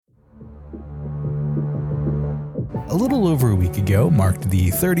A little over a week ago marked the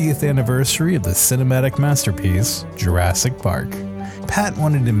 30th anniversary of the cinematic masterpiece, Jurassic Park. Pat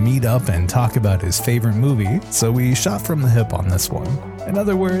wanted to meet up and talk about his favorite movie, so we shot from the hip on this one. In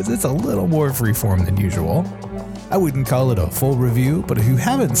other words, it's a little more freeform than usual. I wouldn't call it a full review, but if you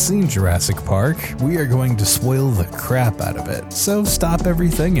haven't seen Jurassic Park, we are going to spoil the crap out of it. So stop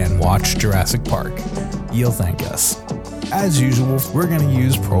everything and watch Jurassic Park. You'll thank us. As usual, we're going to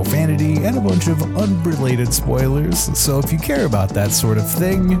use profanity and a bunch of unrelated spoilers, so if you care about that sort of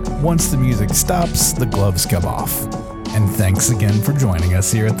thing, once the music stops, the gloves come off. And thanks again for joining us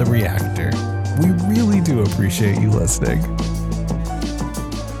here at The Reactor. We really do appreciate you listening.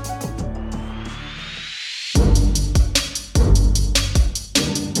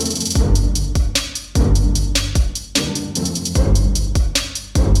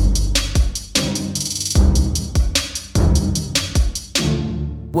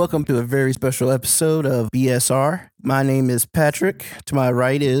 Welcome to a very special episode of BSR. My name is Patrick. To my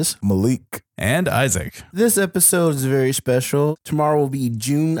right is Malik. And Isaac. This episode is very special. Tomorrow will be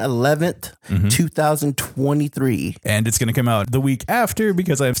June 11th, 2023. And it's going to come out the week after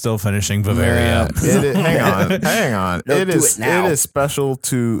because I'm still finishing Bavaria. Hang on. It is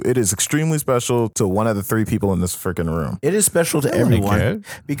extremely special to one of the three people in this freaking room. It is special to everyone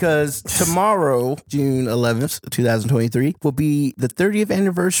because tomorrow, June 11th, 2023, will be the 30th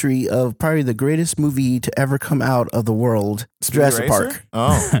anniversary of probably the greatest movie to ever come out of the world, Jurassic Park.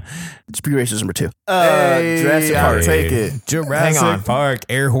 Oh. Speed Racer's number 2. Jurassic Park. Take it. Jurassic Park.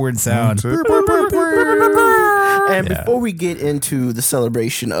 Air horn sound. And before we get into the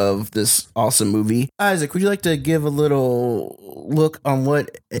celebration of this awesome movie, Isaac, would you like to give a little look on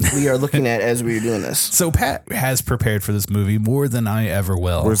what we are looking at as we are doing this? So Pat has prepared for this movie more than I ever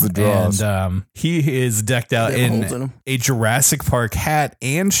will. Where's the draws? And he is decked out in a Jurassic Park hat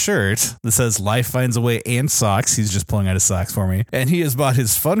and shirt that says Life Finds a Way and socks. He's just pulling out his socks for me. And he has bought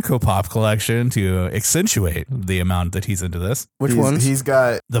his Funko Pop collection to accentuate the amount that he's into this. Which ones? He's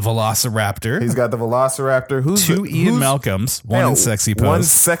got the Velociraptor. He's got the Velociraptor. Two Ian Malcolms. One in sexy pose. One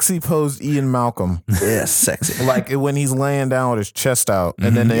sexy posed Ian Malcolm. Yeah, sexy. Like when he's laying down with his chest out.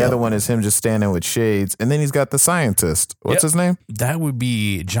 And then the other one is him just standing with shades. And then he's got the scientist. What's his name? That would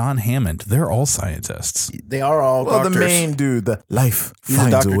be John Hammond. They're all scientists. They are all doctors. The main dude, the life He's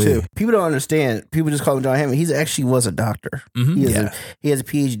finds a doctor a way. too. People don't understand. People just call him John Hammond. He actually was a doctor. He has a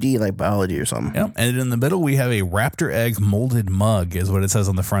PhD in like biology or something. Yep. And in the middle, we have a raptor egg molded mug is what it says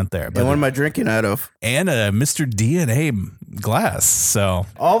on the front there. And what am I drinking out of? And a Mr. DNA glass. So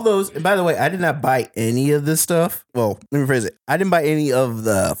all those, and by the way, I did not buy any of this stuff. Well, let me rephrase it. I didn't buy any of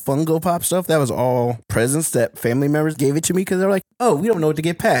the Funko Pop stuff. That was all presents that family members gave it to me because they're like, oh, we don't know what to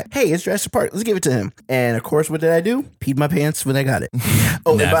give Pat. Hey, it's Jurassic Park. Let's give it to him. And of course, what did I do? Peed my pants when I got it.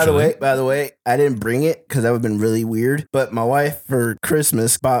 Oh, and by the way, I didn't bring it because that would have been really weird. But my wife for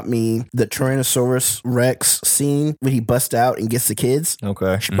Christmas bought me the Tyrannosaurus Rex scene when he busts out and gets the kids.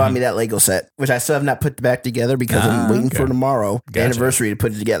 Okay. She bought me that Lego set, which I still have not put back together because I'm waiting for tomorrow, the anniversary, to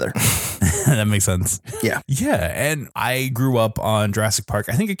put it together. That makes sense. Yeah. Yeah. And I grew up on Jurassic Park.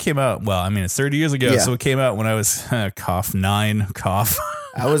 I think it came out, it's 30 years ago. Yeah. So it came out when I was, 9.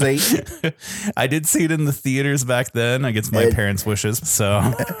 I was 8. I did see it in the theaters back then against my parents' wishes.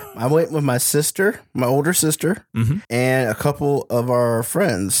 So I went with my sister, my older sister, and a couple of our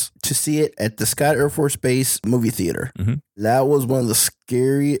friends to see it at the Scott Air Force Base movie theater. That was one of the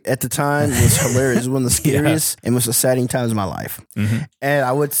scary, at the time, it was hilarious. It was one of the scariest and most exciting times of my life. And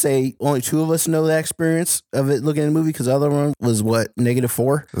I would say only 2 of us know that experience of it looking at the movie because the other one was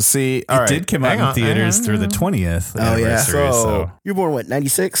 -4. See, it did come out in theaters through the 20th anniversary. So you were born, what,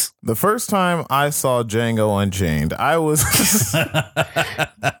 96? The first time I saw Django Unchained, I was...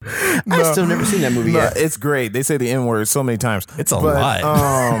 I still never seen that movie yet. It's great. They say the N-word so many times. It's a lot.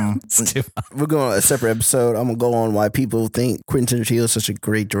 We're going to a separate episode. I'm going to go on why people think Quentin Tarantino is such a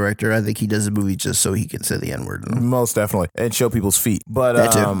great director. I think he does the movie just so he can say the N-word. Most definitely. And show people's feet. But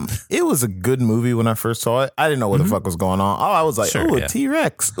it was a good movie when I first saw it. I didn't know what the fuck was going on. Oh, I was like, a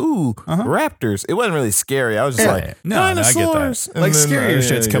T-Rex. Ooh, raptors. It wasn't really scary. I was just like, dinosaurs. I get that. Like, scarier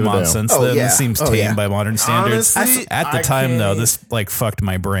shit's come on since then. This seems tame by modern standards. Honestly, at the time, though, this fucked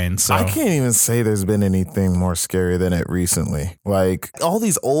my brain. So I can't even say there's been anything more scary than it recently. Like, all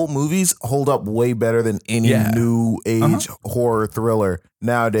these old movies hold up way better than any new age horror thriller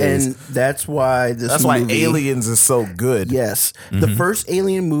nowadays. And that's why Aliens is so good. Yes. The first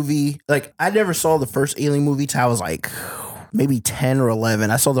Alien movie, like, I never saw the first Alien movie till I was like maybe 10 or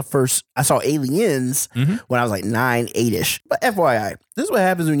 11. I saw Aliens when I was like 9, 8-ish. But FYI, This is what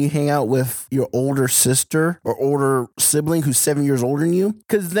happens when you hang out with your older sister or older sibling who's 7 years older than you.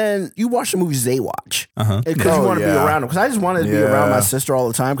 Because then you watch the movies they watch. Because you want to be around them. Because I just wanted to be around my sister all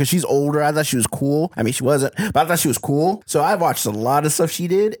the time because she's older. I thought she was cool. I mean, she wasn't, but I thought she was cool. So I watched a lot of stuff she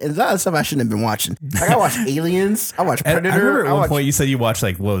did, and a lot of stuff I shouldn't have been watching. Like I watched Aliens. I watched Predator. I remember at one point you said you watched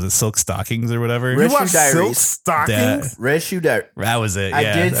like, what was it, Silk Stockings or whatever? Red you watched Shoe Diaries. Silk Stockings? Red Shoe Diaries. That was it. I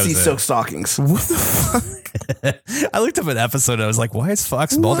did see Silk Stockings. What the fuck? I looked up an episode and I was like, why is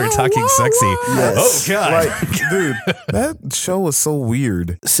Fox Mulder talking sexy? Yes. Oh, God. Like, dude, that show was so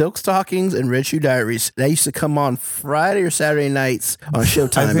weird. Silk Stockings and Red Shoe Diaries. That used to come on Friday or Saturday nights on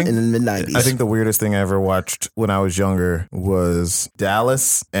Showtime in the mid-90s. I think the weirdest thing I ever watched when I was younger was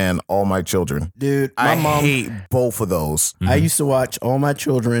Dallas and All My Children. Dude, I hate both of those. I used to watch All My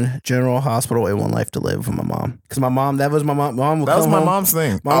Children, General Hospital, and One Life to Live with my mom. Because my mom, that was my mom. That was my mom's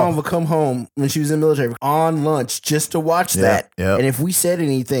thing. My mom would come home when she was in the military on lunch just to watch that. Yep. And if we said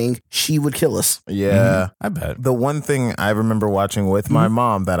anything, she would kill us. Yeah. I bet. The one thing I remember watching with my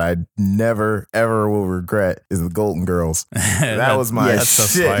mom that I never, ever will regret is the Golden Girls. That was my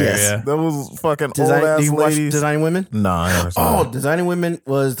shit. Yeah. That was fucking old-ass Do you watch ladies. Designing Women? No, I never saw that. Designing Women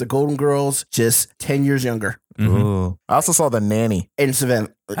was the Golden Girls, just 10 years younger. Ooh. I also saw The Nanny. And Savannah.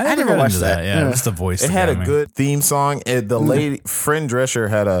 I never got watched into that. Yeah, just the voice. It had a good theme song. The lady, Fran Drescher,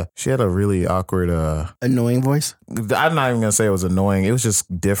 had a really awkward, annoying voice. I'm not even gonna say it was annoying. It was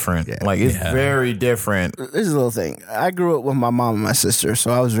just different. Yeah. Like it's very different. This is a little thing. I grew up with my mom and my sister,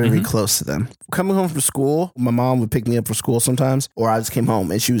 so I was very close to them. Coming home from school, my mom would pick me up for school sometimes, or I just came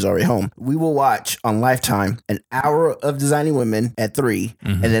home and she was already home. We will watch on Lifetime an hour of Designing Women at 3,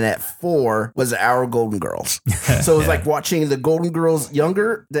 and then at 4 was an hour of Golden Girls. So it was like watching the Golden Girls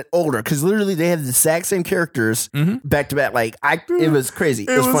younger than older, because literally they had the exact same characters back to back. Like it was crazy.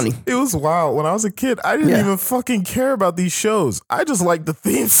 It was funny. It was wild. When I was a kid, I didn't even fucking care about these shows. I just liked the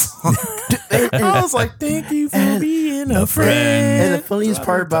theme song. I was like, thank you for being a friend. And the funniest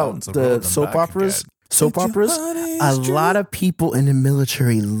part about the soap operas, a lot of people in the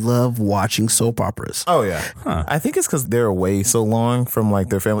military love watching soap operas. Oh yeah. I think it's because they're away so long from like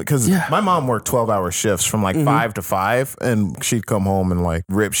their family. Because my mom worked 12-hour shifts from like 5 to 5, and she'd come home and like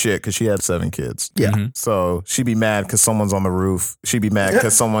rip shit because she had 7 kids. Yeah. So she'd be mad because someone's on the roof. She'd be mad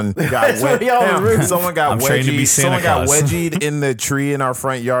because someone got someone got wedgied in the tree in our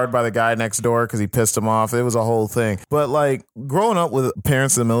front yard by the guy next door because he pissed him off. It was a whole thing. But like growing up with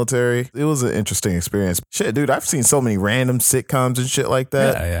parents in the military, it was an interesting experience. Shit, dude, I've seen so many random sitcoms and shit like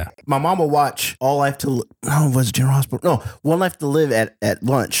that. Yeah. My mom would watch All Life to was it General Hospital? No, One Life to Live at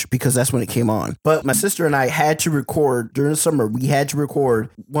lunch, because that's when it came on. But my sister and I had to record during the summer. We had to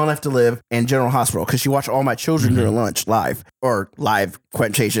record One Life to Live and General Hospital because she watched All My Children during lunch live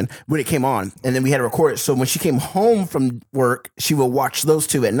quotation when it came on, and then we had to record it. So when she came home from work, she would watch those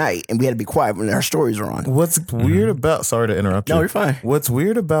two at night, and we had to be quiet when our stories were on. What's weird about? Sorry to interrupt you. No, you're fine. What's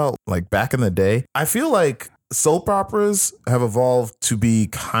weird about like back in the day? I feel like soap operas have evolved to be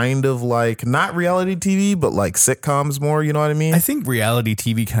kind of like not reality TV, but like sitcoms more. You know what I mean? I think reality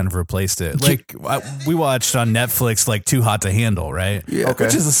TV kind of replaced it. Like we watched on Netflix, like Too Hot to Handle, right? Yeah. Okay.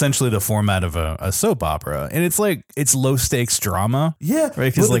 Which is essentially the format of a soap opera, and it's like it's low stakes drama. Yeah,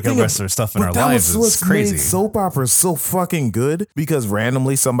 right. Because like the rest of the stuff in our lives is crazy. Soap operas so fucking good because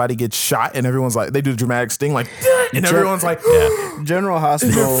randomly somebody gets shot and everyone's like, they do the dramatic sting like, and everyone's like, General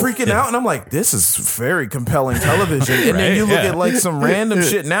Hospital, they're freaking out, and I'm like, this is very compelling television. And then you look at like some random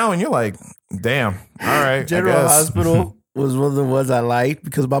shit now and you're like, damn, all right. General Hospital was one of the ones I liked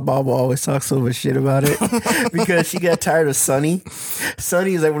because my mom always talks so much shit about it because she got tired of Sonny.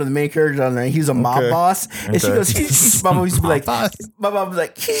 Sonny is like one of the main characters on there. He's a mob boss. And she goes, my mom used to be like, my mom was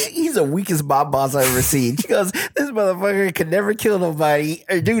like, he's the weakest mob boss I've ever seen. She goes, this motherfucker could never kill nobody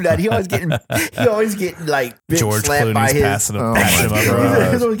or do that. He always getting like bitch George slapped Clooney's by his. passing him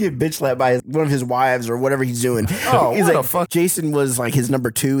up. He's always getting bitch slapped by one of his wives or whatever he's doing. Oh, he's what like, the fuck? Jason was like his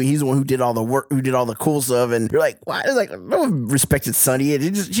number 2. He's the one who did all the work, who did all the cool stuff. And you're like, why? It's like, no one respected Sonny.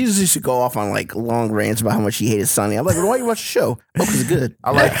 She just used to go off on like long rants about how much she hated Sonny. I'm like, well, why you watch the show? Oh, because it's good.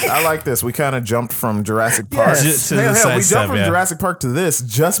 I like this. We kind of jumped from Jurassic Park. Yes. We jumped from Jurassic Park to this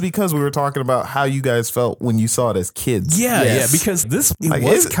just because we were talking about how you guys felt when you saw it as kids. Yeah, because this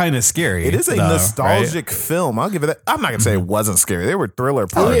was kind of scary. It is a nostalgic film. I'll give it that. I'm not gonna say it wasn't scary. There were thriller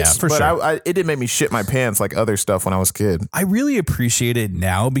parts, for sure. it didn't make me shit my pants like other stuff when I was a kid. I really appreciate it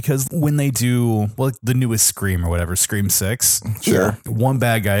now because when they do the newest Scream or whatever, Scream 6, sure, one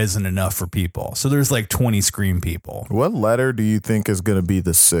bad guy isn't enough for people. So there's like 20 Scream people. What letter do you think is going to be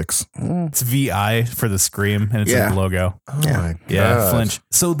the 6? It's VI for the Scream, and it's like the logo. Oh my God. Yeah, flinch.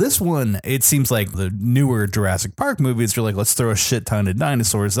 So this one, it seems like the newer Jurassic Park movies are like, let's throw a shit ton of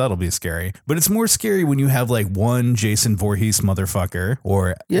dinosaurs. That'll be scary. But it's more scary when you have like one Jason Voorhees motherfucker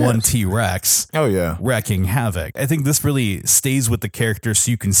or one T-Rex wrecking havoc. I think this really stays with the characters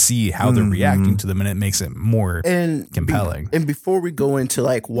so you can see how they're reacting to them, and it makes it more compelling. And before we go into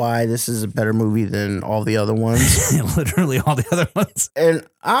like why this is a better movie than all the other ones, literally all the other ones. And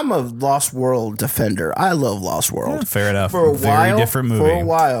I'm a Lost World defender. I love Lost World. Yeah, fair enough. For a Very while, different movie. For a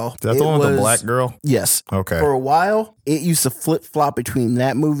while. Is that the one with the black girl? Yes. Okay. For a while, it used to flip-flop between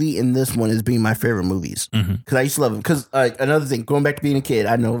that movie and this one as being my favorite movies. Because I used to love them. Because another thing, going back to being a kid,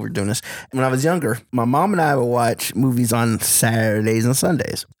 I know we're doing this. When I was younger, my mom and I would watch movies on Saturdays and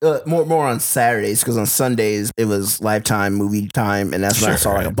Sundays. More on Saturdays, because on Sundays, it was Lifetime movie time. And that's when I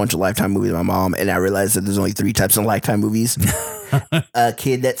saw like a bunch of Lifetime movies with my mom. And I realized that there's only 3 types of Lifetime movies. A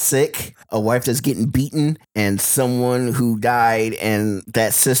kid that's sick, a wife that's getting beaten, and someone who died, and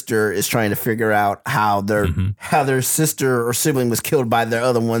that sister is trying to figure out how their sister or sibling was killed by their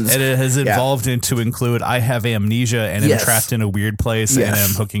other ones. And it has evolved into include I have amnesia and am trapped in a weird place and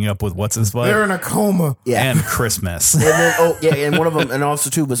am hooking up with what's his butt. They're in a coma. And Christmas. And then and one of them, and also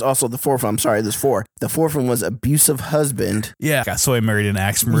too was also the fourth one. I'm sorry, there's 4. The fourth one was abusive husband. Yeah, so I married an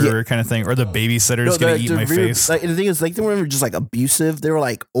axe murderer kind of thing, or the babysitter is going to eat my face. Like, and the thing is, like, they weren't just like abusive; they were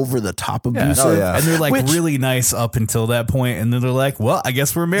like over the top abusive. And they're like really nice up until that point, and then they're like, "Well, I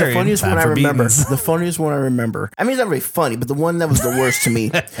guess we're married." The funniest one I remember. The funniest one I remember. I mean, it's not very funny, but the one that was the worst to me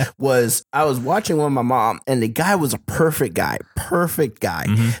was I was watching one with my mom, and the guy was a perfect guy.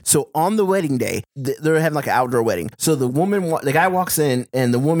 So on the wedding day, they're having like an outdoor wedding. So the guy walks in,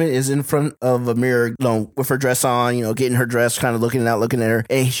 and the woman is in front of a mirror, with her dress on, getting her dress, kind of looking at her,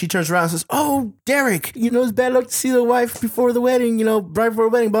 and she turns around and says, "Oh, Derek, it's bad luck to see the wife before the wedding, right before the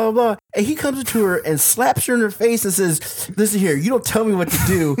wedding, blah, blah, blah." And he comes to her and slaps her in her face and says, "Listen here, you don't tell me what to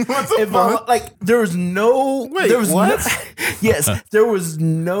do." Like, there was no... Wait, what? There was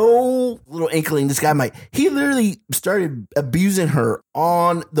no little inkling this guy might... He literally started abusing her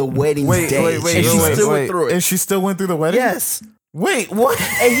on the wedding day. Wait, still went through it. And she still went through the wedding? Yes. Wait, what?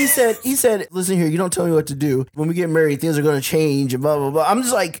 And he said, "Listen here, you don't tell me what to do. When we get married, things are going to change," and blah, blah, blah. I'm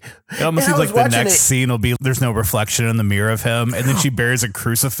just like... It almost seems like the next scene will be there's no reflection in the mirror of him, and then she bears a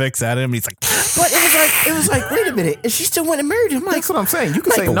crucifix at him, and he's like... But it was like, wait a minute, and she still went and married him. Like, that's what I'm saying. You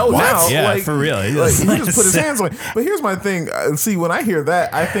can say no now. Yeah, for real. He just put his hands on it. But here's my thing. See, when I hear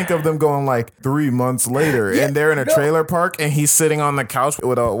that, I think of them going like 3 months later, and they're in a trailer park, and he's sitting on the couch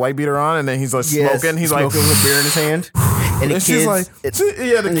with a white beater on, and then he's like smoking. He's like... Smoking with beer in his hand. And the she's like...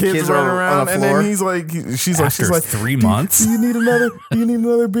 the kids running around, and then he's like... She's like, 3 months? Do you need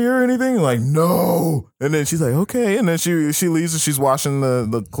another beer or anything? Like, no. And then she's like, okay. And then she leaves, and she's washing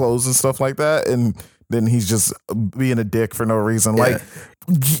the clothes and stuff like that, and then he's just being a dick for no reason. Yeah. Like,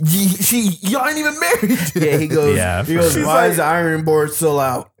 y'all ain't even married yet. Yeah, he goes, "Why is the iron board still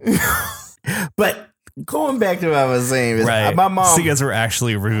out?" But going back to what I was saying, is my mom... So you guys were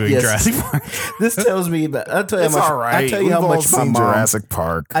actually reviewing Jurassic Park. This tells me that... I'll tell you how much... All right. I'll tell you how much my mom... Jurassic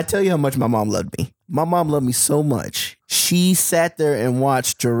Park. I tell you how much my mom loved me. My mom loved me so much. She sat there and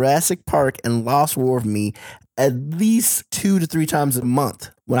watched Jurassic Park and Lost World with me at least 2 to 3 times a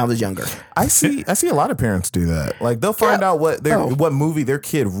month when I was younger. I see a lot of parents do that. Like, they'll find out what movie their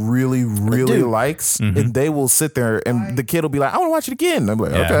kid really likes, and they will sit there, and the kid will be like, "I want to watch it again." I'm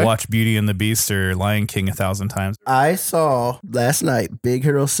like, okay. Watch Beauty and the Beast or Lion King 1,000 times. I saw last night Big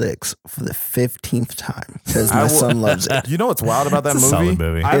Hero 6 for the 15th time because my son loves it. You know what's wild about that movie? Solid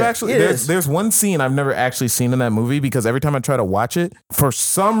movie. I've actually there's one scene I've never actually seen in that movie, because every time I try to watch it, for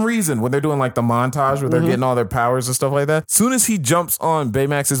some reason, when they're doing like the montage where they're getting all their powers and stuff like that, as soon as he jumps on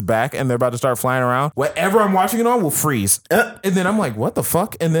Baymax's back and they're about to start flying around, whatever I'm watching it on will freeze. And then I'm like, what the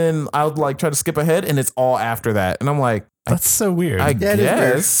fuck? And then I'll like try to skip ahead, and it's all after that. And I'm like, that's so weird. I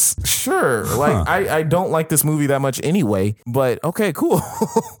guess. Sure. Like, I don't like this movie that much anyway, but okay, cool.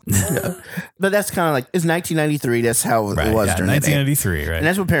 But that's kind of like, it's 1993. That's how it was during 1993, right? And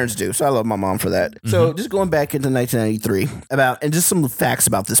that's what parents do. So I love my mom for that. So just going back into 1993 and just some facts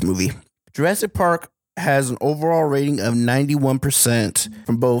about this movie. Jurassic Park has an overall rating of 91%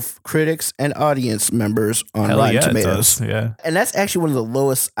 from both critics and audience members on Rotten Tomatoes. It does. Yeah. And that's actually one of the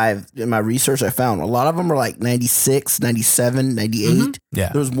lowest in my research I found. A lot of them are like 96, 97, 98. Mm-hmm. Yeah.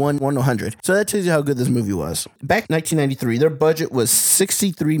 There was one 100. So that tells you how good this movie was. Back in 1993, their budget was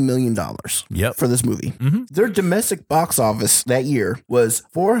 $63 million for this movie. Mm-hmm. Their domestic box office that year was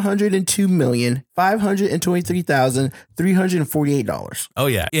 $402,523,348. Oh,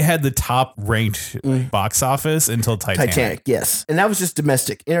 yeah. It had the top ranked box office until Titanic. Yes. And that was just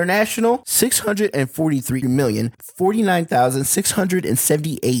domestic. International,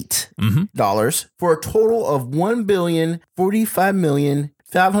 $643,049,678 for a total of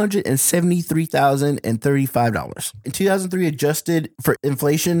 $1,045,573,035. In 2003, adjusted for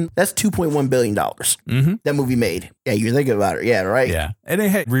inflation, that's $2.1 billion that movie made. Yeah, you're thinking about it. Yeah, right? Yeah. And it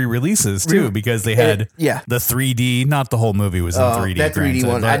had re-releases, too, because they had the 3D. Not the whole movie was in 3D. That 3D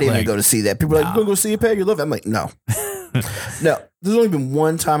one, I didn't even go to see that. People are like, you going to go see it, Pat? You love it? I'm like, no. No. There's only been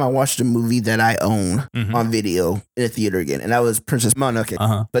one time I watched a movie that I own on video in a theater again, and that was Princess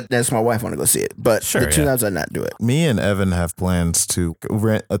Mononoke. But that's my wife want to go see it. But the two times I not do it. Me and Evan have plans to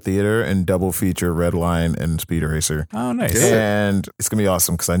rent a theater and double feature Red Line and Speed Racer. Oh, nice. And it's going to be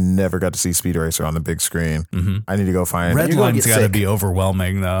awesome because I never got to see Speed Racer on the big screen. I need to go find Red Line's got to be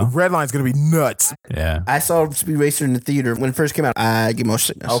overwhelming, though. Red Line's going to be nuts. Yeah. I saw Speed Racer in the theater when it first came out. I get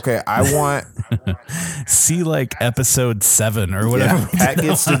motion sickness. Okay, I want... see like episode 7 or whatever. Pat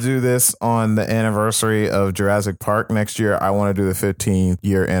gets to do this on the anniversary of Jurassic Park next year. I want to do the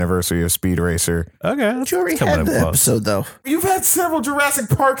 15-year anniversary of Speed Racer. Okay. But you already had the episode, though. You've had several Jurassic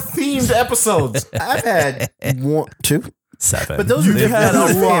Park themed episodes. I've had 1, 2. 7. But those are different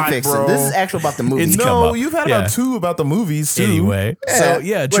fan fiction. This is actually about the movies. No, you've had about 2 about the movies too. Anyway, so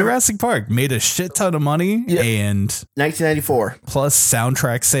Jurassic Park made a shit ton of money and 1994 plus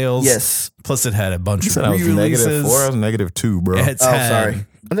soundtrack sales. Yes, plus it had a bunch of -4. I was -2, bro. Sorry.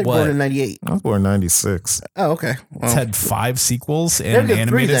 I think born in 98. I was born in 96. Oh, okay. Well, it's had 5 sequels and an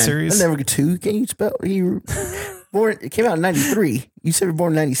animated series. I never get 2. Can you spell? It came out in 93. You said you were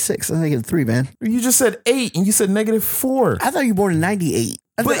born in 96. I think it's 3, man. You just said 8 and you said -4. I thought you were born in 98.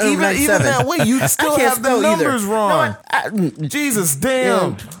 But even that way, you still have the numbers wrong. Jesus,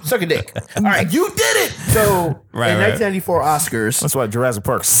 damn. Suck a dick. All right. You did it. So, in 1994 Oscars. That's why Jurassic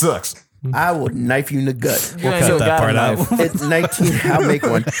Park sucks. I will knife you in the gut. We'll cut that part out. I'll make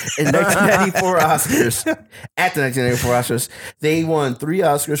one. In 1994 Oscars, at the 1994 Oscars, they won 3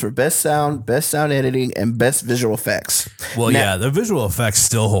 Oscars for Best Sound Editing, and Best Visual Effects. Well, the visual effects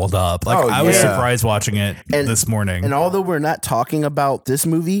still hold up. Like I was surprised watching it this morning. And although we're not talking about this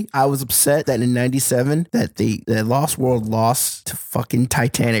movie, I was upset that in 97 that Lost World lost to fucking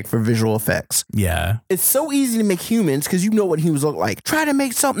Titanic for visual effects. Yeah. It's so easy to make humans because you know what humans look like. Try to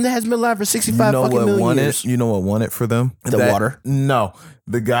make something that has been alive for 65 fucking million years. You know what won it for them? The water? No.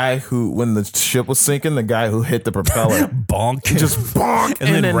 The guy who, when the ship was sinking, the guy who hit the propeller. Bonk. Just bonk.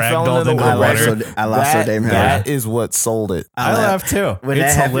 and then ragdolled into the water. I laughed so damn hard. That is what sold it. I laughed too.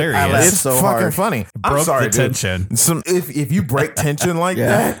 It's hilarious. It's so fucking hard. Funny. I'm sorry, the tension. If you break tension like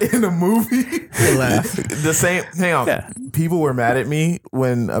that in a movie, you laugh. The same. Hang on. Yeah. People were mad at me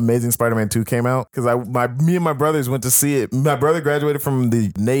when Amazing Spider-Man 2 came out because me and my brothers went to see it. My brother graduated from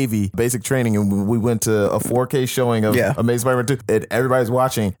the Navy basic training, and we went to a 4K showing of Amazing Spider-Man 2, and everybody's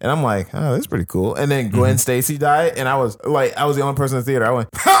watching, and I'm like, oh, that's pretty cool. And then Gwen Stacy died, and I was the only person in the theater. I went,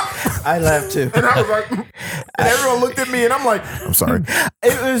 ha! I laughed too, and I was like, and everyone looked at me, and I'm like, I'm sorry.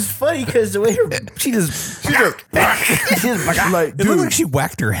 It was funny because the way she just like, it looked like she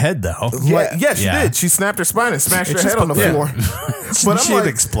whacked her head though. Yeah, she did. She snapped her spine and smashed her head on the floor. But she had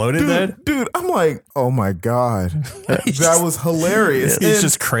exploded then? Dude, I'm like, oh my God. That was hilarious. It's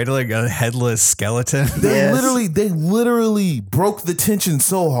just cradling a headless skeleton. They literally broke the tension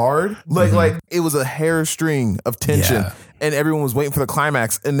so hard. Like it was a hair string of tension. And everyone was waiting for the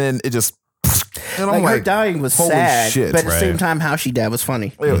climax. And then it just... And I'm her dying was sad, shit, but at the same time, how she died was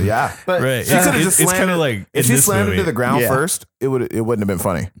funny. Yeah, but she could have just slammed. It's kind of like if she slammed her to the ground first, it wouldn't have been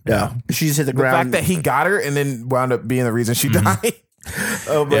funny. Yeah, she just hit the ground. The fact that he got her and then wound up being the reason she died.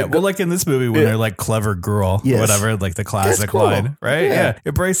 Well, like in this movie when they're like clever girl or whatever, like the classic line, right? Yeah.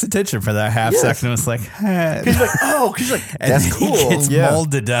 It breaks the tension for that half second. It was like, she's like, oh, she's like, that's cool. He gets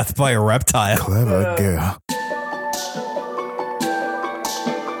mauled to death by a reptile. Clever girl.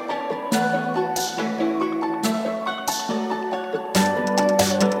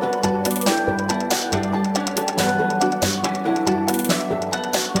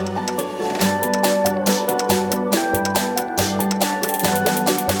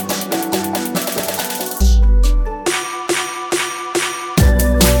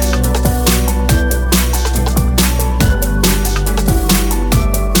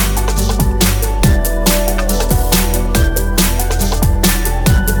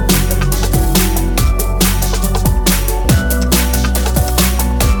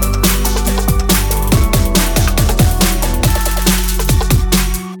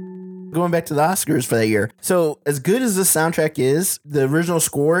 going back to the Oscars for that year. So as good as the soundtrack is, the original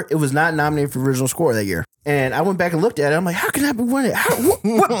score, it was not nominated for original score that year. And I went back and looked at it. I'm like, how can that be winning?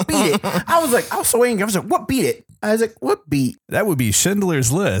 What beat it? I was so angry. I was like, what beat it? I was like, what beat? That would be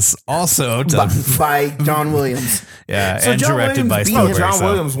Schindler's List, also by John Williams. Yeah, so and John directed Williams by Spielberg. John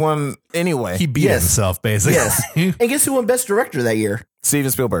Williams won anyway. He beat himself, basically. Yes. And guess who won Best Director that year? Steven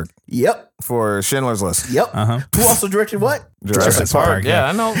Spielberg. Yep. For Schindler's List. Yep. Who also directed what? Jurassic Park. Yeah,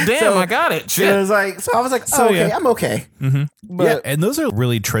 I know. Damn, I got it. Shit. I was like, okay, I'm okay. Mm-hmm. But, and those are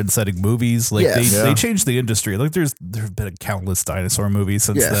really trend-setting movies. Like they changed the industry. Like there have been countless dinosaur movies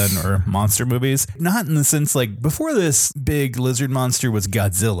since then, or monster movies. Not in the sense like before this big lizard monster was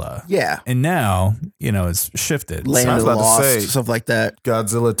Godzilla. Yeah. And now, it's shifted. Land of the Lost, stuff like that.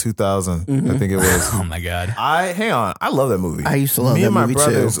 Godzilla 2000, I think it was. Oh my God. Hang on. I love that movie. I used to love that movie too. Me and my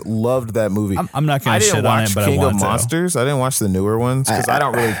brothers loved that movie. I'm not going to shit on it, but King I want of to. Monsters. I didn't watch the newer ones because I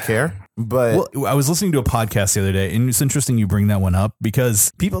don't really care. But I was listening to a podcast the other day, and it's interesting you bring that one up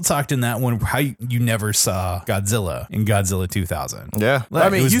because people talked in that one how you never saw Godzilla in Godzilla 2000. Yeah, like, I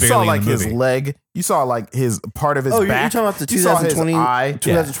mean, you saw like his leg. You saw like his part of his back. You're talking about the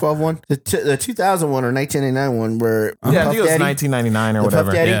 2012 one? The 2000 one or 1999 one where I think it was 1999 or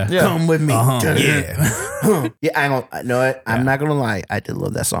whatever. Puff Daddy, come with me. Yeah. I know it. I'm not going to lie. I did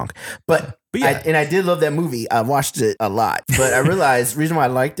love that song. But I did love that movie. I watched it a lot. But I realized the reason why I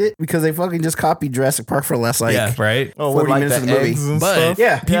liked it because they fucking just copied Jurassic Park for the last 40 minutes of the movie. But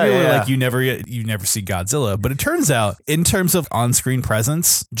people were like, you never see Godzilla. But it turns out, in terms of on-screen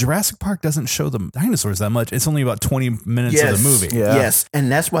presence, Jurassic Park doesn't show the dinosaurs that much. It's only about 20 minutes of the movie. Yeah. Yes,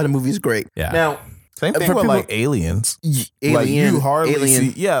 and that's why the movie is great. Yeah. Now, same thing with like Aliens. Like you hardly see,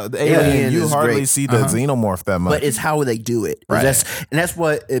 the Alien. You hardly see the xenomorph that much. But it's how they do it. Right. That's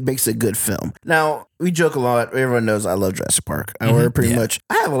what it makes a good film. Now, we joke a lot. Everyone knows I love Jurassic Park. I wear pretty much.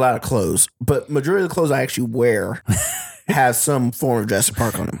 I have a lot of clothes, but majority of the clothes I actually wear has some form of Jurassic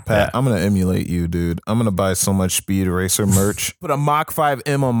Park on them. Pat, I'm going to emulate you, dude. I'm going to buy so much Speed Racer merch. Put a Mach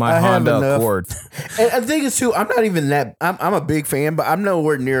 5M on my Honda Accord. And the thing is, too, I'm not even that. I'm a big fan, but I'm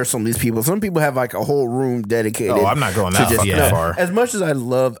nowhere near some of these people. Some people have like a whole room dedicated. Oh, I'm not going that fucking far. As much as I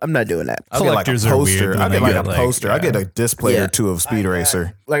love, I'm not doing that. I'll get like a poster. I'll get like a poster. I'll get a display or two of Speed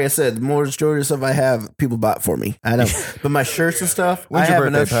Racer. Like I said, the more majority of stuff I have, people bought for me. I know. But my shirts and stuff, I have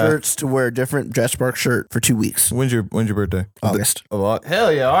enough shirts to wear a different Jurassic Park shirt for 2 weeks. When's your birthday? August.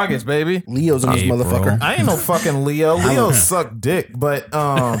 Hell yeah, August, baby. Leo's in this motherfucker. I ain't no fucking Leo. Leo suck dick, but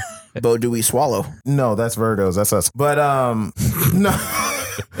Bo, do we swallow? No, that's Virgos. That's us. But no.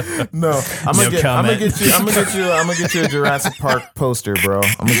 No, I'm gonna get you a Jurassic Park poster, bro.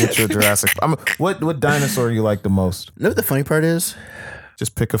 I'm gonna get you a Jurassic. What dinosaur you like the most? You know what the funny part is?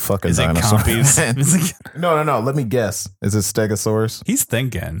 Just pick a fucking dinosaur. No. Let me guess. Is it Stegosaurus? He's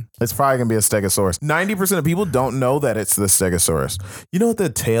thinking. It's probably going to be a Stegosaurus. 90% of people don't know that it's the Stegosaurus. You know what the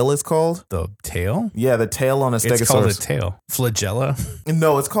tail is called? The tail? Yeah, the tail on a Stegosaurus. It's called a tail. Flagella?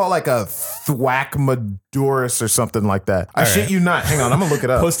 No, it's called like a Thwacmadoris or something like that. I shit you not. Hang on, I'm going to look it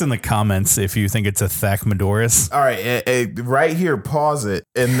up. Post in the comments if you think it's a Thwacmadoris. All right, right here, pause it,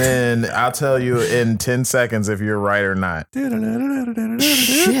 and then I'll tell you in 10 seconds if you're right or not.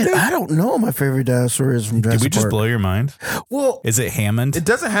 Shit, I don't know what my favorite dinosaur is from Jurassic Park. Did we just blow your mind? Well, is it Hammond? It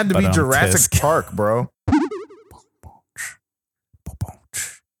doesn't have to be Jurassic Park, bro.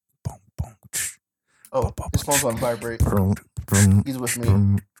 Oh, his phone's on vibrate. He's with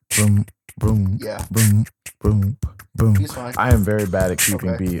me. Yeah. He's fine. I am very bad at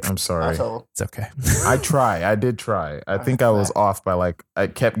keeping beat. I'm sorry. It's okay. I did try. I think I was off by I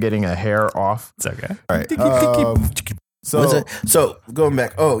kept getting a hair off. It's okay. All right. So going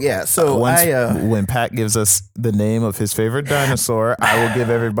back. Oh yeah. So when Pat gives us the name of his favorite dinosaur, I will give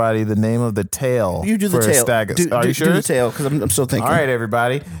everybody the name of the tail. You do the tail. Are you sure? Do the tail because I'm still thinking. All right,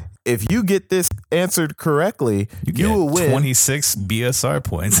 everybody. If you get this answered correctly, you will win 26 BSR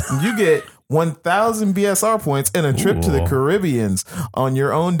points. You get 1,000 BSR points and a trip to the Caribbeans on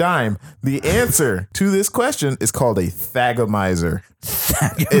your own dime. The answer to this question is called a thagomizer.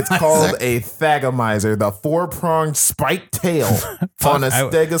 It's called a thagomizer, the four-pronged spiked tail on a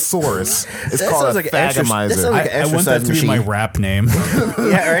Stegosaurus. It's called a thagomizer. I want that to be my rap name.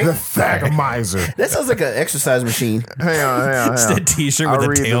 Yeah, right? The thagomizer. That sounds like an exercise machine. Hang on. It's a t-shirt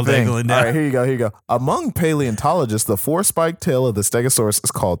with a tail dangling down. All right, here you go. Among paleontologists, the four-spiked tail of the Stegosaurus is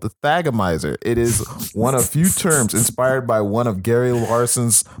called the thagomizer. It is one of few terms inspired by one of Gary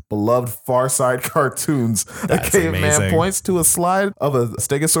Larson's beloved Far Side cartoons. A caveman points to a slide of a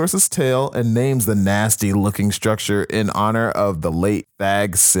Stegosaurus's tail and names the nasty-looking structure in honor of the late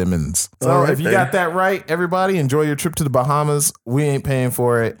Thag Simmons. So if you got that right, everybody, enjoy your trip to the Bahamas. We ain't paying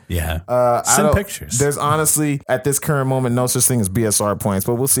for it. Yeah. Send pictures. There's honestly, at this current moment, no such thing as BSR points,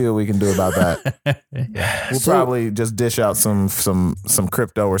 but we'll see what we can do about that. We'll probably just dish out some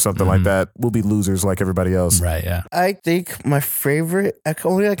crypto or something like that. We'll be losers like everybody else. Right, yeah. I think my favorite, I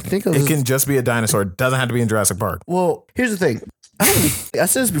can think of it can just be a dinosaur. It doesn't have to be in Jurassic Park. Well, here's the thing. I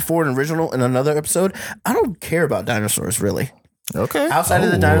said this before in original in another episode. I don't care about dinosaurs, really. Okay. Outside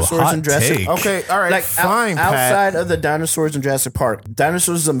of the dinosaurs in Jurassic take. Okay, all right, fine, outside of the dinosaurs in Jurassic Park,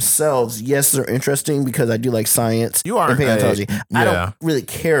 dinosaurs themselves, yes, they're interesting because I do like science and paleontology. I don't really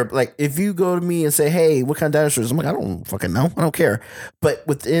care. Like, if you go to me and say, hey, what kind of dinosaurs? I'm like, I don't fucking know. I don't care. But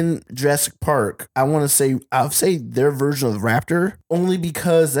within Jurassic Park, I'll say their version of the raptor, only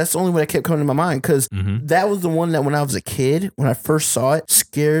because that's the only one that kept coming to my mind, because that was the one that when I was a kid, when I first saw it,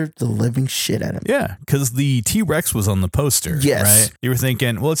 scared the living shit out of me. Yeah, because the T-Rex was on the poster. Yes. Right? You were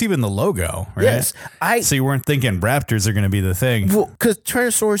thinking, well, it's even the logo, right? Yes. So you weren't thinking raptors are going to be the thing. Well, because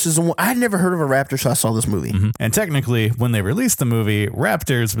Tyrannosaurus is the one, I'd never heard of a raptor, so I saw this movie. And technically, when they released the movie,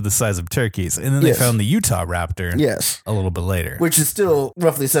 raptors were the size of turkeys. And then they found the Utah raptor a little bit later. Which is still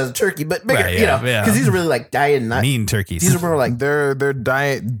roughly the size of turkey, but bigger, because these are really like mean turkeys. These are more like they're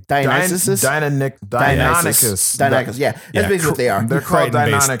Deinonychus. Deinonychus, yeah. That's basically what they are. They're called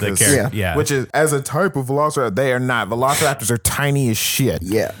Deinonychus. Yeah. Which is, as a type of velociraptor, they are not. Velociraptors are tiny as shit.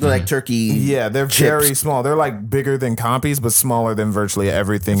 Yeah, they're like turkey. Yeah, they're chips. very small. They're like bigger than compies, but smaller than virtually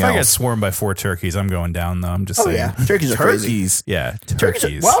everything else. If I get swarmed by 4 turkeys, I'm going down, though. I'm just saying. Yeah, turkeys are crazy. Yeah,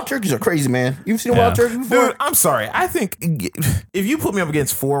 turkeys. Wild turkeys are crazy, man. You've seen a wild turkey before? Dude, I'm sorry. I think if you put me up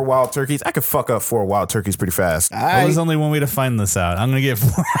against 4 wild turkeys, I could fuck up 4 wild turkeys pretty fast. Well, there's only one way to find this out. I'm going to get 4.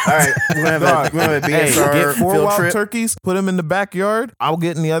 All right, we're going to have a BSR get 4 field wild trip. turkeys, put them in the backyard. I'll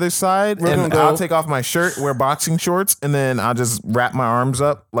get in the other side, and I'll take off my shirt, wear boxing shorts, and then I'll just wrap my arms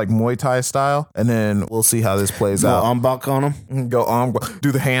up like Muay Thai style, and then we'll see how this plays out. On buck on them. Go on,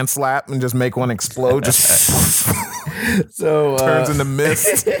 do the hand slap and just make one explode. Just so turns into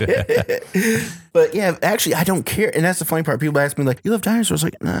mist. But yeah, actually, I don't care. And that's the funny part. People ask me, like, you love dinosaurs?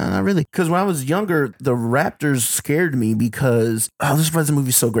 Like, nah, not really. Because when I was younger, the raptors scared me because, this is why the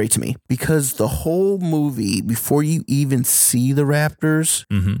movie's so great to me. Because the whole movie, before you even see the raptors,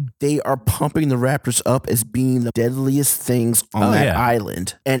 they are pumping the raptors up as being the deadliest things on that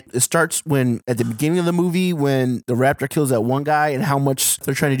island. And it starts when, at the beginning of the movie, when the raptor kills that one guy and how much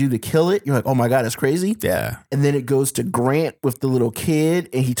they're trying to do to kill it. You're like, oh my God, that's crazy. Yeah. And then it goes to Grant with the little kid,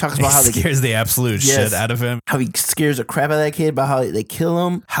 and he talks about how they scares the absolute shit out of him. How he scares the crap out of that kid about how they kill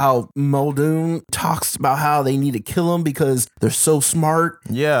him. How Muldoon talks about how they need to kill him because they're so smart.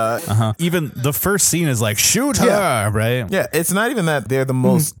 Yeah. Even the first scene is like, shoot her, right? Yeah, it's not even that they're the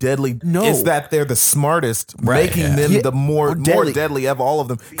most deadly. No. It's that they're the smartest, making them the more deadly of all of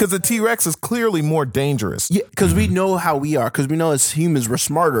them. Because the T-Rex is clearly more dangerous. Yeah, because we know how we are. Because we know as humans we're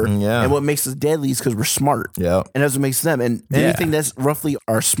smarter. Yeah. And what makes us deadly is because we're smart. Yeah. And that's what makes them. And anything that's roughly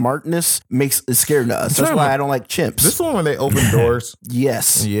our smartness is scary to us. That's why I don't like chimps. This one when they open doors.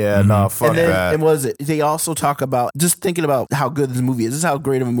 Yes. Yeah, no, fuck that. And was it? They also talk about just thinking about how good this movie is. This is how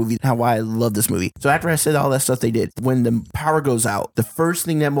great of a movie, why I love this movie. So after I said all that stuff they did, when the power goes out, the first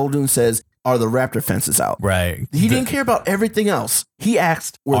thing that Muldoon says are the raptor fences out. Right. He didn't care about everything else. He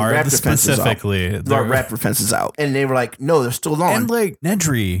asked were the raptor fences out. The raptor fences out. And they were like, no, they're still on. And like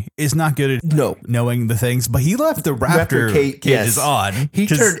Nedry is not good at knowing the things, but he left the raptor cages on. He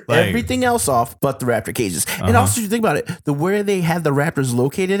turned everything else off but the raptor cages. And also, you think about it, where they had the raptors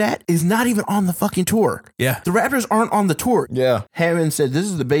located at is not even on the fucking tour. Yeah. The raptors aren't on the tour. Yeah. Hammond said, this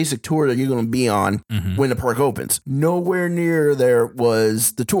is the basic tour that you're going to be on when the park opens. Nowhere near there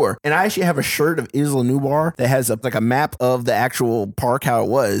was the tour. And I actually have a shirt of Isla Nublar that has a map of the actual park, how it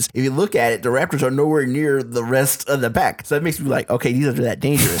was. If you look at it, the raptors are nowhere near the rest of the pack. So that makes me like, okay, these are that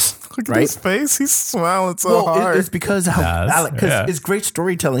dangerous. Look at his face. He's smiling so hard. It's because it's great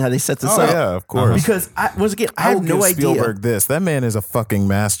storytelling how they set this up. Yeah, of course. Because I have no idea. Spielberg this. That man is a fucking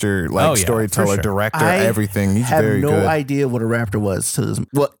master, storyteller, director, everything. He's very good. I have no idea what a raptor was to this.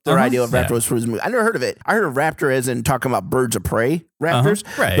 What their idea of raptor was for this movie. I never heard of it. I heard of raptor as in talking about birds of prey raptors,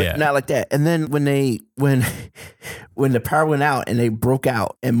 but not like that. And then when the power went out and they broke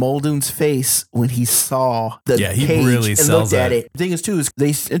out, and Muldoon's face when he saw the cage really and looked at it. The thing is too is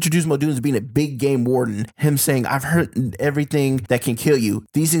they introduced Muldoon as being a big game warden. Him saying, "I've heard everything that can kill you.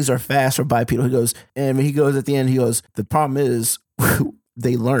 These things are fast or bipedal." He goes, and when he goes at the end, he goes, "The problem is."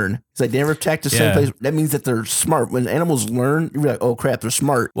 they learn. It's like they never attack the same place. That means that they're smart. When animals learn, you're like, oh crap, they're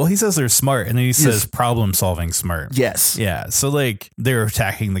smart. Well, he says they're smart, and then he says problem solving smart. Yes. Yeah. So like they're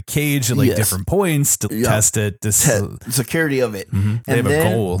attacking the cage at like different points to test it. Security of it. Mm-hmm. They have a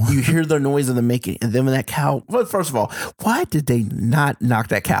goal. You hear the noise of them making, and then when that cow. Well, first of all, why did they not knock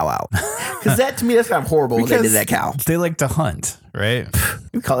that cow out? Because that to me, that's kind of horrible. When they did that cow. They like to hunt, right?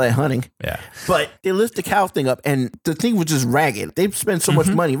 We call that hunting. Yeah. But they lift the cow thing up, and the thing was just ragged. They spent so much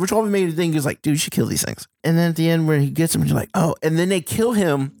money, which all made the thing is like, dude, you should kill these things. And then at the end, where he gets him, you're like, oh, and then they kill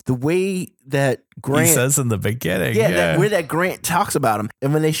him the way that Grant he says in the beginning. Yeah. Where that Grant talks about him.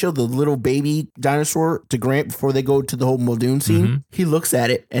 And when they show the little baby dinosaur to Grant before they go to the whole Muldoon scene, he looks at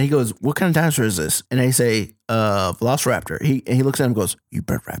it and he goes, what kind of dinosaur is this? And they say, Velociraptor. He looks at him and goes, you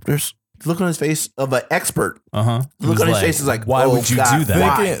bred raptors? The look on his face of an expert. The look on his face is like, why would you do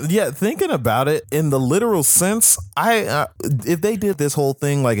that? Thinking about it in the literal sense, if they did this whole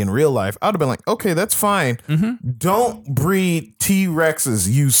thing like in real life, I'd have been like, okay, that's fine. Don't breed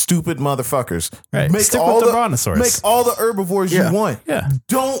T-Rexes, you stupid motherfuckers. Right. Stick with the brontosaurus. Make all the herbivores you want. Yeah.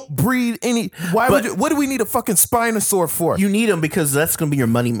 Don't breed any. What do we need a fucking Spinosaur for? You need them because that's going to be your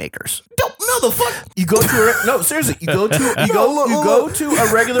money makers. Motherfucker. You go to seriously. You go to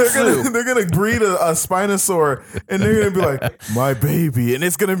a regular zoo. They're gonna breed a Spinosaur, and they're gonna be like, my baby, and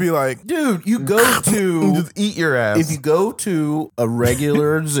it's gonna be like, dude, you go to just eat your ass. If you go to a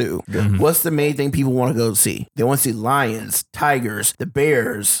regular zoo, what's the main thing people want to go see? They want to see lions, tigers, the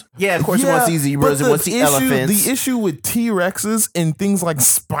bears. Yeah, of course, they want to see zebras. They want to see elephants. The issue with T-Rexes and things like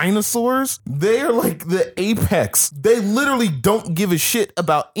Spinosaurs, they are like the apex. They literally don't give a shit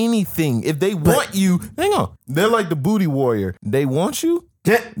about anything. If they want you, hang on. They're like the booty warrior. They want you,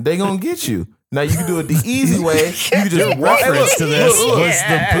 they gonna get you. Now you can do it the easy way. You can just walk to this. Was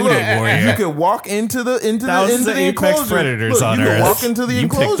the booty warrior? You can walk into the apex predators on Earth. You can walk into the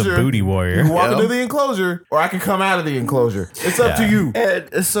enclosure. Pick the booty warrior. You walk into the enclosure, or I can come out of the enclosure. It's up to you.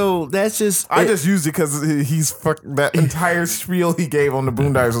 And so that's just. I just used it because that entire spiel he gave on the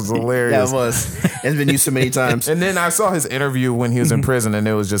Boondocks was hilarious. That was. It's been used so many times. And then I saw his interview when he was in prison, and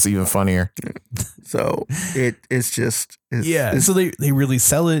it was just even funnier. So it's just. So they really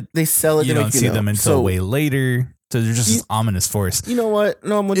sell it. They sell it. You don't see them until way later. So they're just this ominous force. You know what?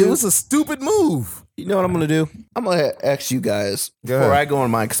 No, I'm gonna do. It was a stupid move. You know what I'm going to do? I'm going to ask you guys before I go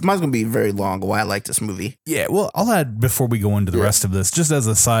on mine, because mine's going to be very long why I like this movie. Yeah, well, I'll add before we go into the rest of this, just as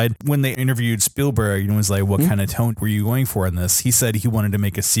a side, when they interviewed Spielberg and was like, what kind of tone were you going for in this? He said he wanted to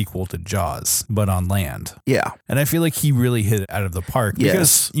make a sequel to Jaws, but on land. Yeah. And I feel like he really hit it out of the park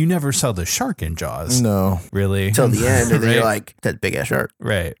because you never saw the shark in Jaws. No. Really? Until the end, and then you're like, that big ass shark.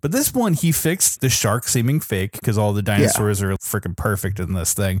 Right. But this one, he fixed the shark seeming fake because all the dinosaurs are freaking perfect in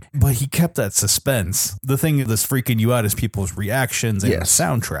this thing. But he kept that suspense. The thing that's freaking you out is people's reactions and the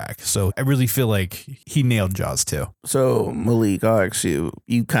soundtrack. So I really feel like he nailed Jaws too. So Malik, I'll ask you,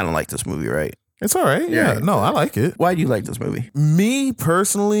 you kind of like this movie, right? It's all right. Yeah. No, I like it. Why do you like this movie? Me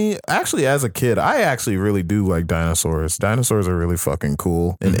personally, actually, as a kid, I actually really do like dinosaurs. Dinosaurs are really fucking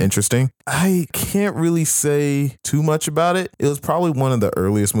cool and interesting. I can't really say too much about it. It was probably one of the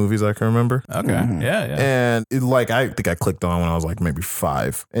earliest movies I can remember. Okay. Yeah. And I think I clicked on when I was like maybe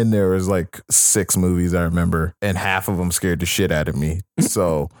 5. And there was like 6 movies I remember, and half of them scared the shit out of me.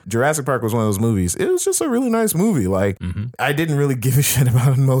 So Jurassic Park was one of those movies. It was just a really nice movie. Like, I didn't really give a shit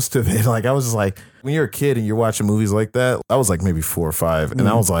about most of it. Like, I was just like, when you're a kid and you're watching movies like that, I was like maybe 4 or 5, and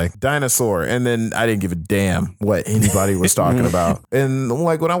I was like, dinosaur. And then I didn't give a damn what anybody was talking about. And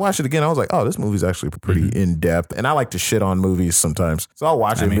like when I watched it again, I was like, oh, this movie's actually pretty in depth. And I like to shit on movies sometimes. So I'll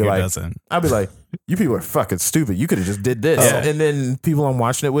watch it and be like, I'll be like, you people are fucking stupid. You could have just did this. And then people I'm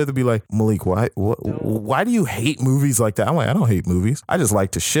watching it with would be like, Malik, why do you hate movies like that? I'm like, I don't hate movies. I just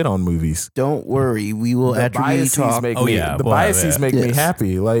like to shit on movies. Don't worry. We will, after we talk. The biases make me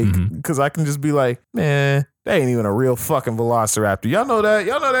happy. Like, because I can just be like, man, that ain't even a real fucking velociraptor. Y'all know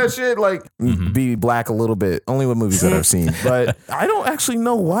that shit? Like, be black a little bit. Only with movies that I've seen. But I don't actually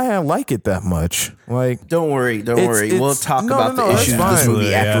know why I like it that much. Like, don't worry. We'll talk about the issues of this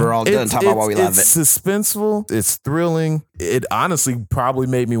movie after we're all done. Talk about why we love it. It's suspenseful. It's thrilling. It honestly probably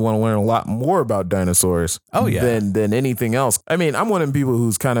made me want to learn a lot more about dinosaurs. Than anything else. I mean, I'm one of the people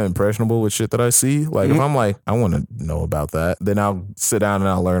who's kind of impressionable with shit that I see. Like, if I'm like, I want to know about that, then I'll sit down and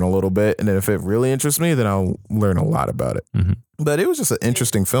I'll learn a little bit. And then if it really interests me, then I'll learn a lot about it. But it was just an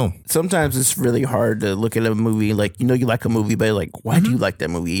interesting film. Sometimes it's really hard to look at a movie like, you like a movie, but like, why do you like that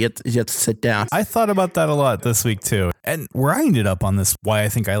movie? You have to sit down. I thought about that a lot this week too. And where I ended up on this, why I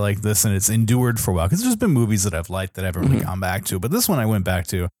think I like this and it's endured for a while, because there's been movies that I've liked that I haven't really gone back to. But this one I went back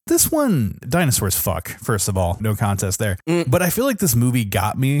to. This one, dinosaurs fuck, first of all. No contest there. But I feel like this movie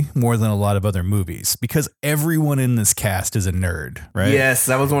got me more than a lot of other movies because everyone in this cast is a nerd, right? Yes,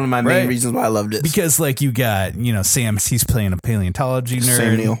 that was one of my main reasons why I loved it. Because like you got, Sam, he's playing a paleontology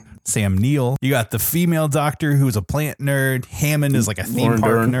nerd. Sam Neill. You got the female doctor who's a plant nerd. Hammond is like a theme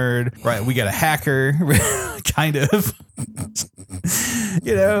park nerd. Right. We got a hacker, kind of.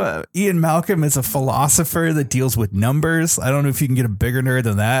 Ian Malcolm is a philosopher that deals with numbers. I don't know if you can get a bigger nerd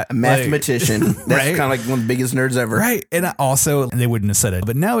than that. A mathematician. That's right? Kind of like one of the biggest nerds ever. Right. And they wouldn't have said it.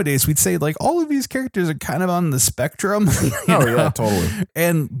 But nowadays we'd say like all of these characters are kind of on the spectrum. Yeah, totally.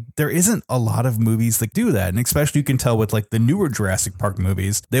 And there isn't a lot of movies that do that. And especially you can tell with like the newer Jurassic Park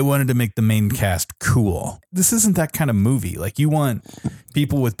movies, they wanted to make the main cast cool. This isn't that kind of movie. Like you want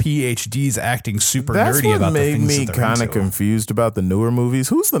people with PhDs acting super nerdy about the things that they're into. That's what made me kind of confused about the newer movies.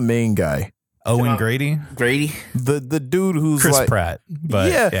 Who's the main guy? Owen Grady? The dude who's Chris like Pratt.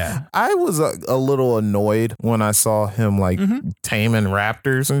 But yeah. I was a little annoyed when I saw him like taming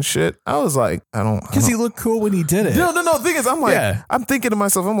raptors and shit. I was like, because he looked cool when he did it. No. The thing is, I'm like, I'm thinking to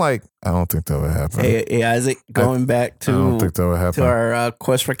myself, I'm like, I don't think that would happen. Hey Isaac, going back to, I don't think that would happen. To our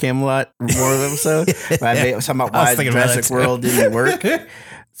Quest for Camelot War episode, I was talking about why Jurassic World didn't work.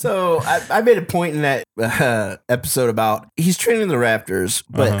 So I made a point in that episode about he's training the raptors,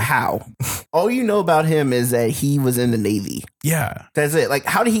 but how? All you know about him is that he was in the Navy. Yeah. That's it. Like,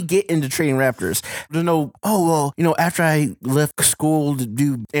 how did he get into training raptors? There's no, after I left school to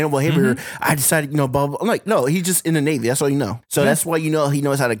do animal behavior, I decided, blah, blah. I'm like, no, he's just in the Navy. That's all you know. So that's why he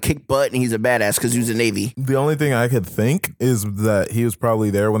knows how to kick butt and he's a badass because he was in the Navy. The only thing I could think is that he was probably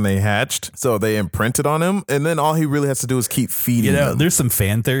there when they hatched. So they imprinted on him. And then all he really has to do is keep feeding them. There's some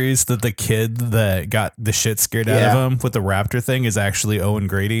fan theories that the kid that got the shit scared out of him with the raptor thing is actually Owen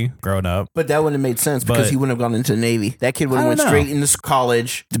Grady growing up. But that wouldn't have made sense because he wouldn't have gone into the Navy. That kid would have went straight into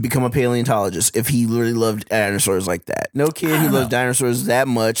college to become a paleontologist if he really loved dinosaurs like that. No kid who loves dinosaurs that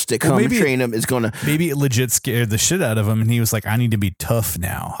much to come and train him is going to... Maybe it legit scared the shit out of him and he was like, I need to be tough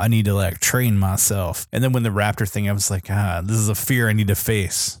now. I need to like train myself. And then when the raptor thing, I was like, this is a fear I need to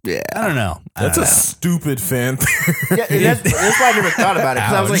face. Yeah. I don't know. That's a stupid fan theory. Yeah, that's why I never thought about it.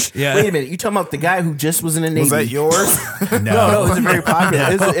 Because I was like, wait a minute, you talking about the guy who just was in the Navy? Was that yours? No, it's a very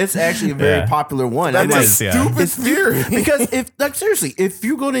popular. It's actually a very popular one. That's a stupid theory. Because seriously, if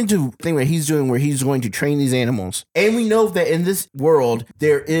you go into the thing where he's going to train these animals, and we know that in this world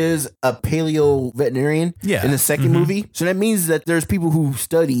there is a paleo veterinarian in the second movie, so that means that there's people who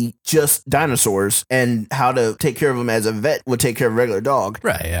study just dinosaurs and how to take care of them as a vet would take care of a regular dog.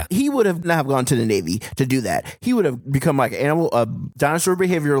 Right. Yeah. He would have not have gone to the Navy to do that. He would have become like a dinosaur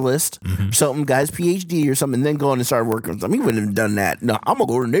behavioralist, something guy's PhD or something, and then go on and start working with them. He wouldn't have done that. No, I'm gonna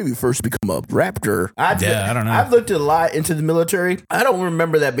go to the Navy first to become a raptor. I don't know. I've looked a lot into the military. I don't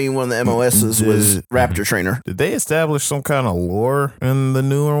remember that being one of the MOSs was raptor trainer. Did they establish some kind of lore in the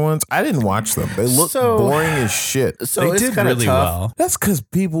newer ones? I didn't watch them. They look boring as shit. So they did really well. That's because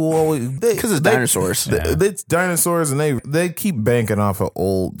people always because it's dinosaurs. It's dinosaurs, and they keep banking off of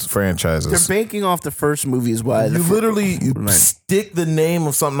old franchises. They're banking off the first movies. Why you literally stick the name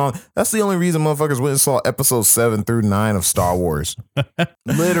of something on? That's the only reason motherfuckers went and saw episodes 7 through 9 of Star Wars.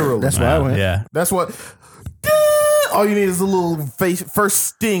 Literally, that's why I went. Yeah, that's what. All you need is a little first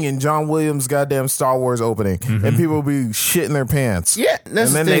sting in John Williams' goddamn Star Wars opening, and people will be shitting their pants. Yeah,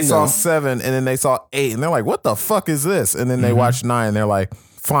 that's and then they saw 7, and then they saw 8, and they're like, "What the fuck is this?" And then they watched 9, and they're like,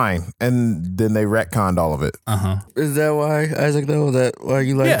 fine, and then they retconned all of it. Is that why, Isaac, though? Is that why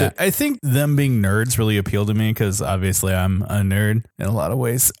you liked it? I think them being nerds really appealed to me because obviously I'm a nerd in a lot of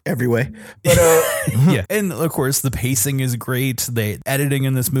ways. Every way. But yeah, and of course the pacing is great. The editing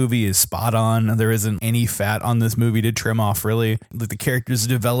in this movie is spot on. There isn't any fat on this movie to trim off, really. The characters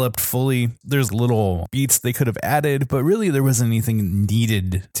developed fully. There's little beats they could have added, but really there wasn't anything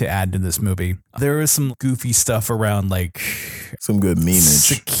needed to add to this movie. There was some goofy stuff around, like some good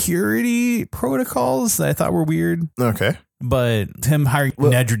memeage. Security protocols that I thought were weird. Okay. But him hiring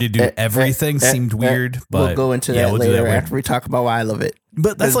Nedry to do everything seemed weird. But we'll go into that later after we talk about why I love it.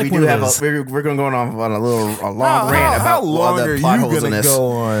 But that's like one of those. We're going to go on a long rant about how long the are plot you holes in going to this.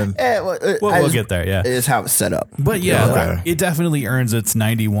 go on? We'll get there. Yeah, it's how it's set up. But it definitely earns its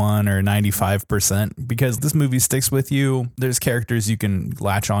 91 or 95% because this movie sticks with you. There's characters you can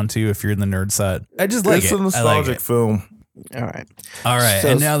latch onto if you're in the nerd set. I just like it's a nostalgic film. All right. So,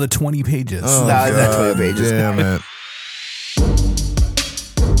 and now the 20 pages. Oh, God, that 20 pages. Damn it.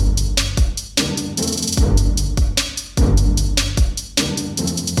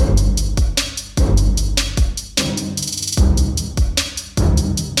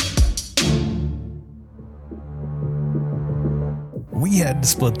 we had to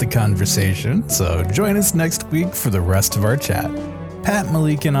split the conversation, so join us next week for the rest of our chat. Pat,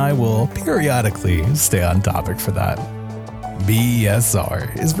 Malik, and I will periodically stay on topic for that.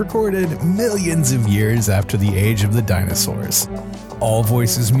 BSR is recorded millions of years after the age of the dinosaurs. All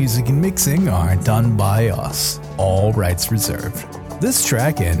voices, music, and mixing are done by us. All rights reserved. This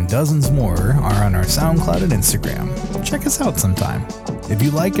track and dozens more are on our SoundCloud and Instagram. Check us out sometime. If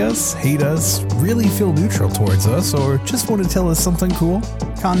you like us, hate us, really feel neutral towards us, or just want to tell us something cool,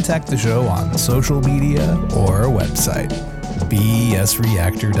 contact the show on social media or our website,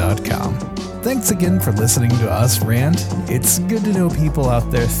 bsreactor.com. Thanks again for listening to us rant. It's good to know people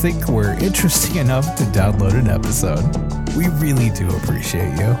out there think we're interesting enough to download an episode. We really do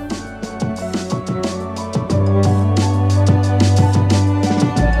appreciate you.